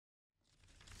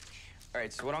All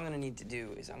right, so what I'm gonna need to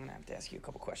do is I'm gonna have to ask you a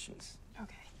couple questions.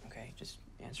 Okay. Okay, just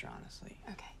answer honestly.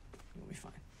 Okay. You'll be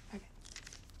fine. Okay.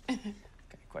 Okay,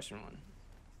 question 1.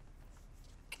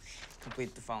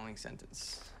 Complete the following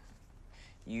sentence.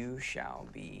 You shall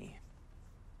be...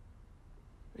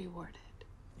 Rewarded.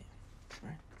 Yeah, all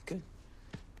right, good.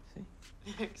 See?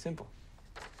 Simple.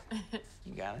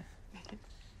 You got it?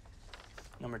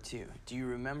 Number 2, do you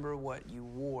remember what you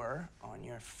wore on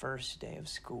your first day of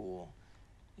school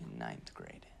in 9th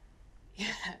grade?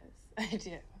 Yes, I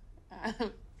do.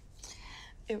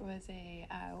 It was a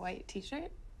white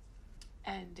t-shirt,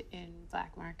 and in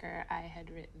black marker, I had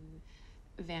written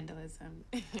vandalism.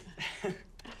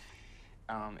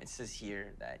 It says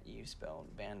here that you spelled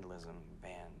vandalism,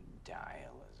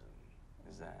 vandalism.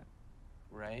 Is that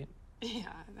right?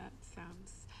 Yeah, that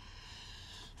sounds...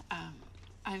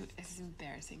 it's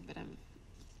embarrassing, but I'm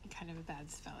kind of a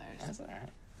bad speller. That's all right.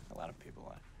 A lot of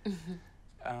people are.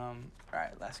 All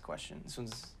right, last question. This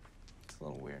one's a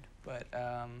little weird, but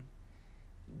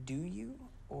do you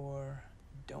or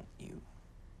don't you?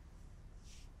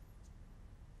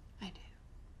 I do.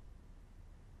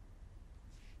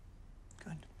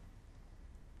 Good.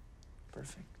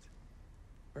 Perfect.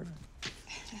 Perfect.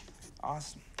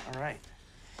 Awesome. All right.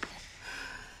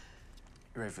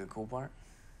 You ready for the cool part?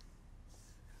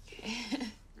 Okay.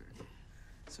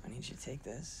 So I need you to take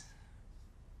this.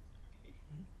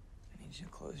 I need you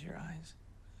to close your eyes.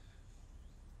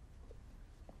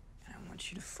 And I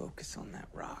want you to focus on that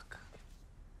rock.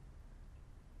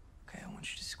 Okay, I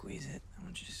want you to squeeze it. I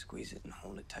want you to squeeze it and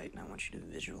hold it tight, and I want you to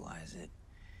visualize it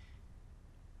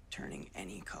turning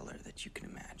any color that you can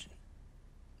imagine.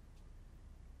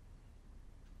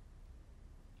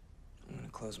 I'm gonna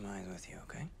close my eyes with you,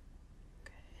 okay?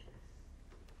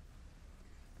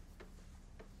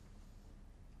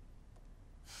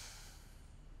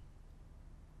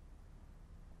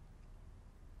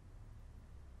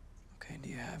 Okay, do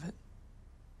you have it?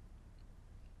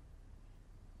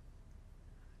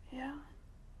 Yeah.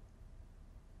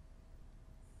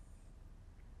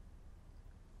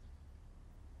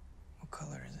 What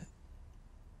color is it?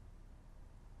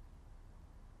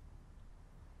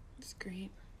 It's green.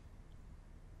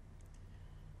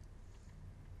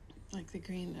 Like the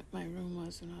green that my room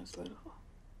was when I was little.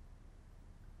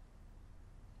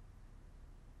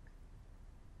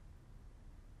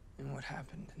 And what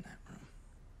happened in that room?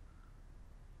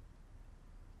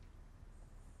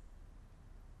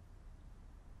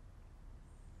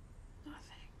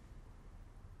 Nothing.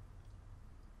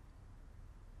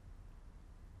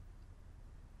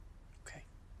 Okay.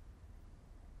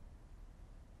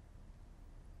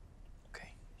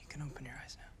 Okay, you can open your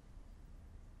eyes now.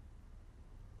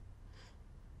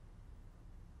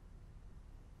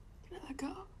 Can I let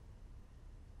go?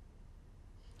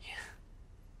 Yeah.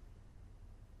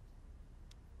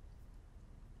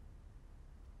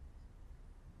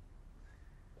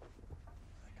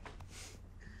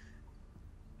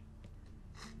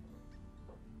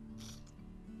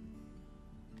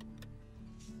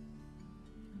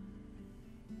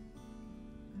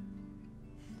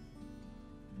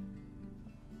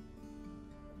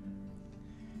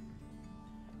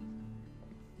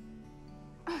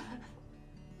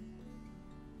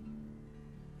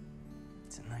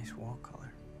 It's a nice wall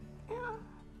color. Yeah.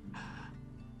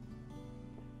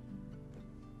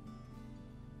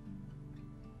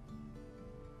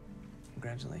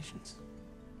 Congratulations.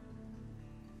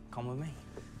 Come with me.